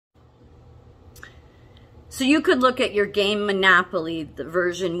So you could look at your game monopoly, the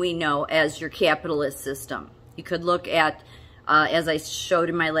version we know, as your capitalist system. You could look at, as I showed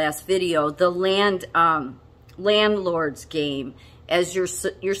in my last video, the landlord's game as your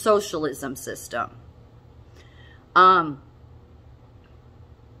socialism system. And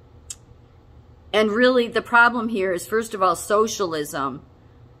really the problem here is, first of all, socialism,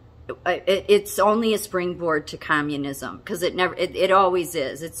 it's only a springboard to communism, because it always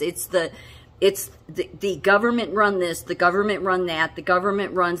is. It's the government run this, the government run that, the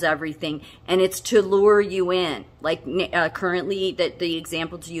government runs everything, and it's to lure you in. Like currently, the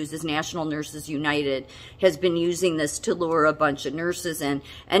example to use is National Nurses United has been using this to lure a bunch of nurses in,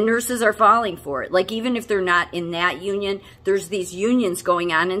 and nurses are falling for it. Like, even if they're not in that union, there's these unions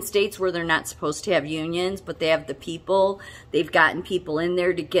going on in states where they're not supposed to have unions, but they have the people. They've gotten people in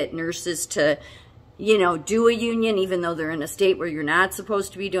there to get nurses to, you know, do a union, even though they're in a state where you're not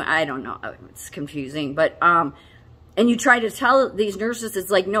supposed to be doing, I don't know, it's confusing, but, and you try to tell these nurses, it's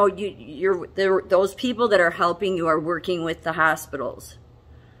like, no, those people that are helping you are working with the hospitals.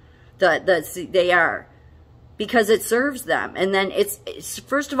 They are, because it serves them. And then it's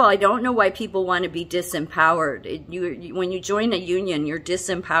first of all, I don't know why people want to be disempowered. When you join a union, you're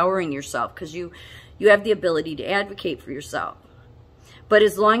disempowering yourself, because you have the ability to advocate for yourself. But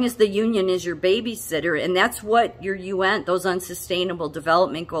as long as the union is your babysitter, and that's what your UN, those unsustainable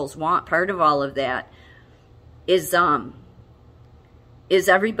development goals want, part of all of that is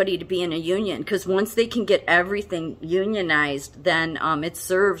everybody to be in a union. Because once they can get everything unionized, then it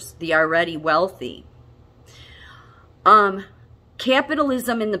serves the already wealthy.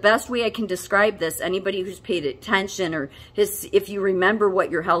 Capitalism, in the best way I can describe this, anybody who's paid attention, or if you remember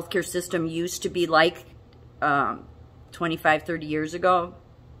what your healthcare system used to be like 25, 30 years ago,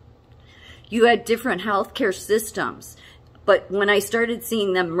 you had different healthcare systems. But when I started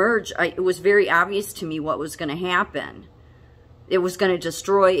seeing them merge, it was very obvious to me what was going to happen. It was going to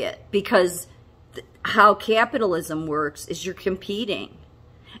destroy it, because how capitalism works is you're competing.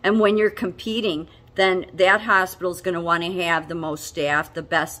 And when you're competing, then that hospital is going to want to have the most staff, the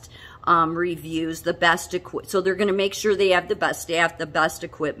best reviews, the best equipment. So they're going to make sure they have the best staff, the best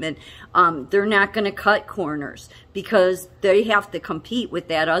equipment. They're not going to cut corners, because they have to compete with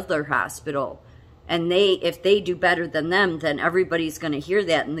that other hospital. And if they do better than them, then everybody's going to hear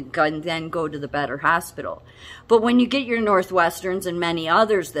that and then go to the better hospital. But when you get your Northwesterns and many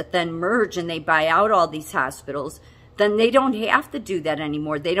others that then merge and they buy out all these hospitals, then they don't have to do that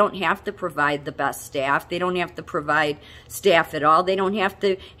anymore. They don't have to provide the best staff. They don't have to provide staff at all. They don't have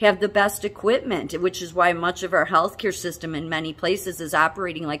to have the best equipment, which is why much of our healthcare system in many places is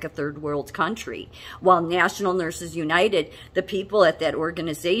operating like a third world country. While National Nurses United, the people at that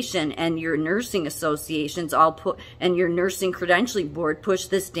organization and your nursing associations and your nursing credentialing board push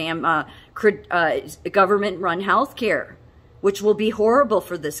this damn government-run healthcare, which will be horrible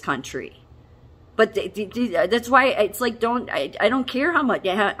for this country. But that's why it's like, I don't care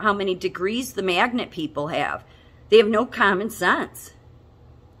how many degrees the magnet people have. They have no common sense.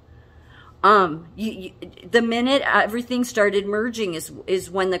 The minute everything started merging is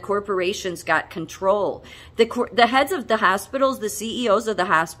when the corporations got control. The heads of the hospitals, the CEOs of the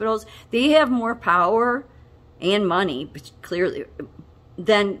hospitals, they have more power and money, clearly,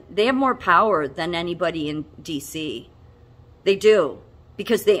 they have more power than anybody in D.C. They do.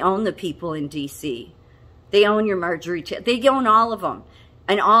 Because they own the people in D.C. They own your Marjorie Taylor. They own all of them.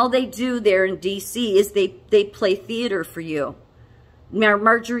 And all they do there in D.C. is they play theater for you.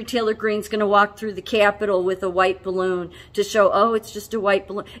 Marjorie Taylor Greene's going to walk through the Capitol with a white balloon to show, oh, it's just a white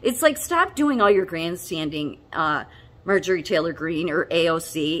balloon. It's like, stop doing all your grandstanding, Marjorie Taylor Greene or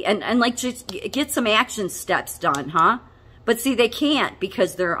AOC, and like, just get some action steps done, huh? But see, they can't,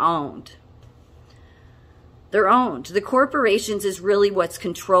 because they're owned. They're owned. The corporations is really what's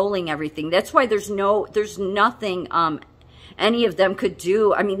controlling everything. That's why there's nothing any of them could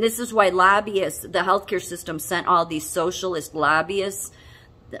do. I mean, this is why lobbyists, the healthcare system sent all these socialist lobbyists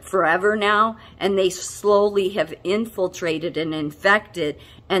forever now, and they slowly have infiltrated and infected,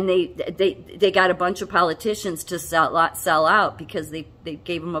 and they got a bunch of politicians to sell out because they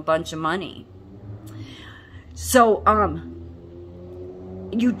gave them a bunch of money. So,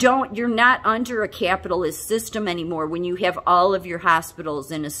 you're not under a capitalist system anymore when you have all of your hospitals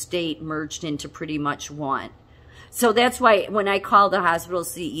in a state merged into pretty much one. So that's why when I call the hospital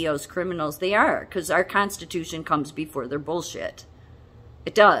CEOs criminals, they are, because our Constitution comes before their bullshit.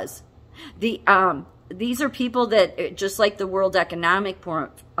 It does. These are people that, just like the World Economic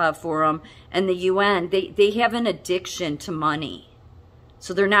Forum and the UN, they have an addiction to money.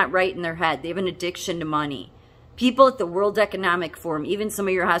 So they're not right in their head. They have an addiction to money. People at the World Economic Forum, even some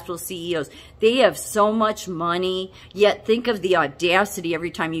of your hospital CEOs, they have so much money, yet think of the audacity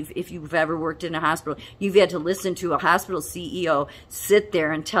every time if you've ever worked in a hospital, you've had to listen to a hospital CEO sit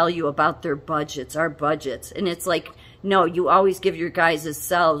there and tell you about their budgets, our budgets. And it's like, no, you always give your guys'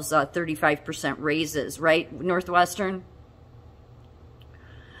 selves 35% raises, right, Northwestern?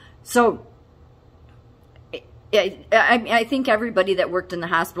 So I think everybody that worked in the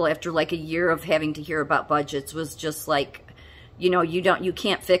hospital after like a year of having to hear about budgets was just like, you know, you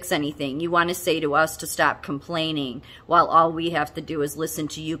can't fix anything. You want to say to us to stop complaining while all we have to do is listen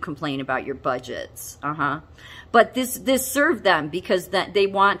to you complain about your budgets. But this served them because they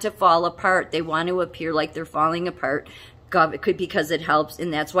want to fall apart. They want to appear like they're falling apart. Because it helps,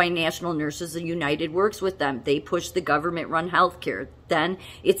 and that's why National Nurses United works with them. They push the government-run healthcare. Then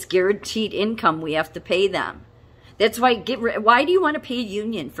it's guaranteed income we have to pay them. That's why, why do you want to pay a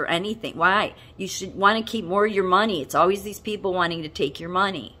union for anything? Why? You should want to keep more of your money. It's always these people wanting to take your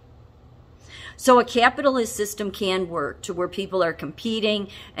money. So a capitalist system can work to where people are competing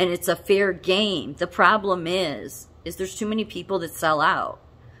and it's a fair game. The problem is there's too many people that sell out.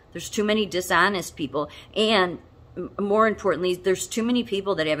 There's too many dishonest people. And more importantly, there's too many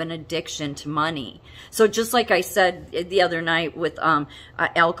people that have an addiction to money. So just like I said the other night with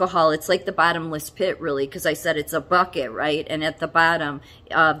alcohol, it's like the bottomless pit, really, because I said it's a bucket, right? And at the bottom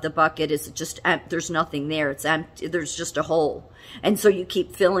of the bucket is just there's nothing there. It's empty. There's just a hole. And so you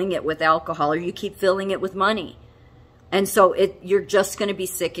keep filling it with alcohol, or you keep filling it with money. And so you're just going to be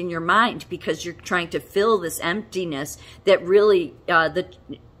sick in your mind because you're trying to fill this emptiness that really the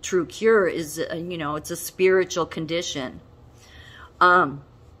true cure is, you know, it's a spiritual condition.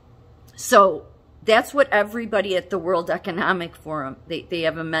 So that's what everybody at the World Economic Forum, they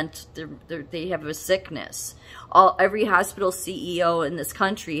have they have a sickness. Every hospital CEO in this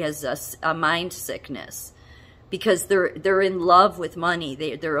country has a mind sickness because they're in love with money.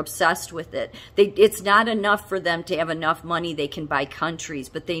 They're obsessed with it. It's not enough for them to have enough money they can buy countries,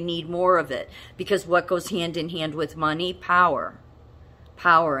 but they need more of it because what goes hand in hand with money? Power.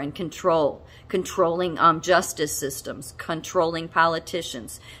 Power and control, controlling justice systems, controlling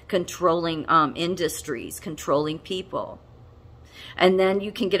politicians, controlling industries, controlling people. And then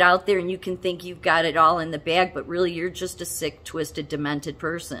you can get out there and you can think you've got it all in the bag, but really you're just a sick, twisted, demented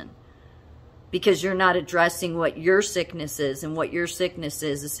person. Because you're not addressing what your sickness is, and what your sickness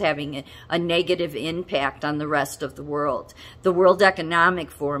is having a negative impact on the rest of the world. The World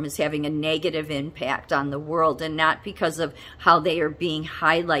Economic Forum is having a negative impact on the world, and not because of how they are being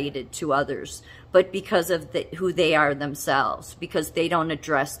highlighted to others, but because of who they are themselves, because they don't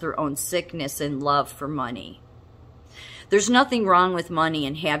address their own sickness and love for money. There's nothing wrong with money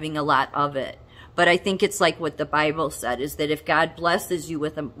and having a lot of it. But I think it's like what the Bible said, is that if God blesses you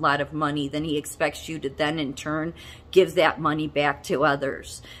with a lot of money, then he expects you to then in turn give that money back to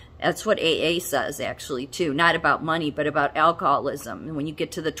others. That's what AA says, actually, too. Not about money, but about alcoholism. And when you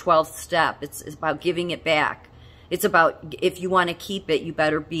get to the 12th step, it's about giving it back. It's about, if you want to keep it, you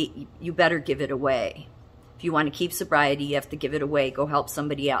better give it away. If you want to keep sobriety, you have to give it away. Go help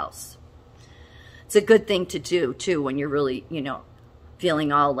somebody else. It's a good thing to do, too, when you're really, you know,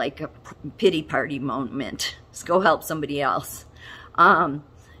 feeling all like a pity party moment. Just go help somebody else.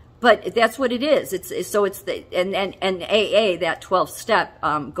 But that's what it is. And AA, that 12th step,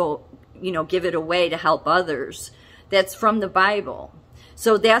 go, you know, give it away to help others. That's from the Bible.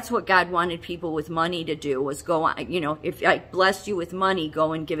 So that's what God wanted people with money to do, was go on, you know, if I blessed you with money,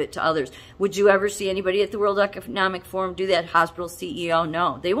 go and give it to others. Would you ever see anybody at the World Economic Forum do that? Hospital CEO?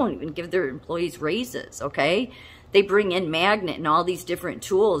 No, they won't even give their employees raises, okay? They bring in Magnet and all these different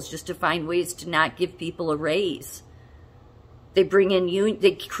tools just to find ways to not give people a raise. They bring in,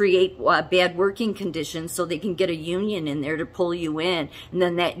 they create bad working conditions so they can get a union in there to pull you in. And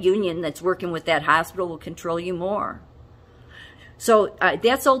then that union that's working with that hospital will control you more. So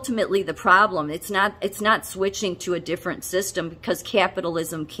that's ultimately the problem. It's not switching to a different system, because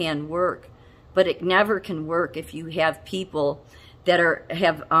capitalism can work. But it never can work if you have people that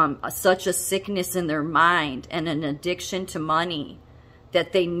have such a sickness in their mind and an addiction to money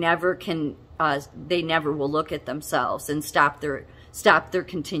that they never will look at themselves and stop their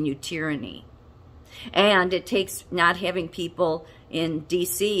continued tyranny. And it takes not having people in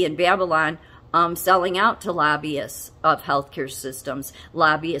DC and Babylon selling out to lobbyists of healthcare systems,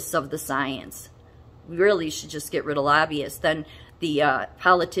 lobbyists of the science. We really should just get rid of lobbyists. Then the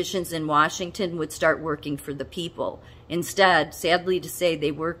politicians in Washington would start working for the people. Instead, sadly to say,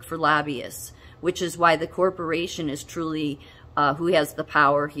 they work for lobbyists, which is why the corporation is truly who has the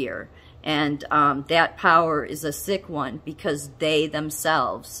power here. And that power is a sick one, because they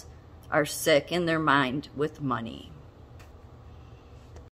themselves are sick in their mind with money.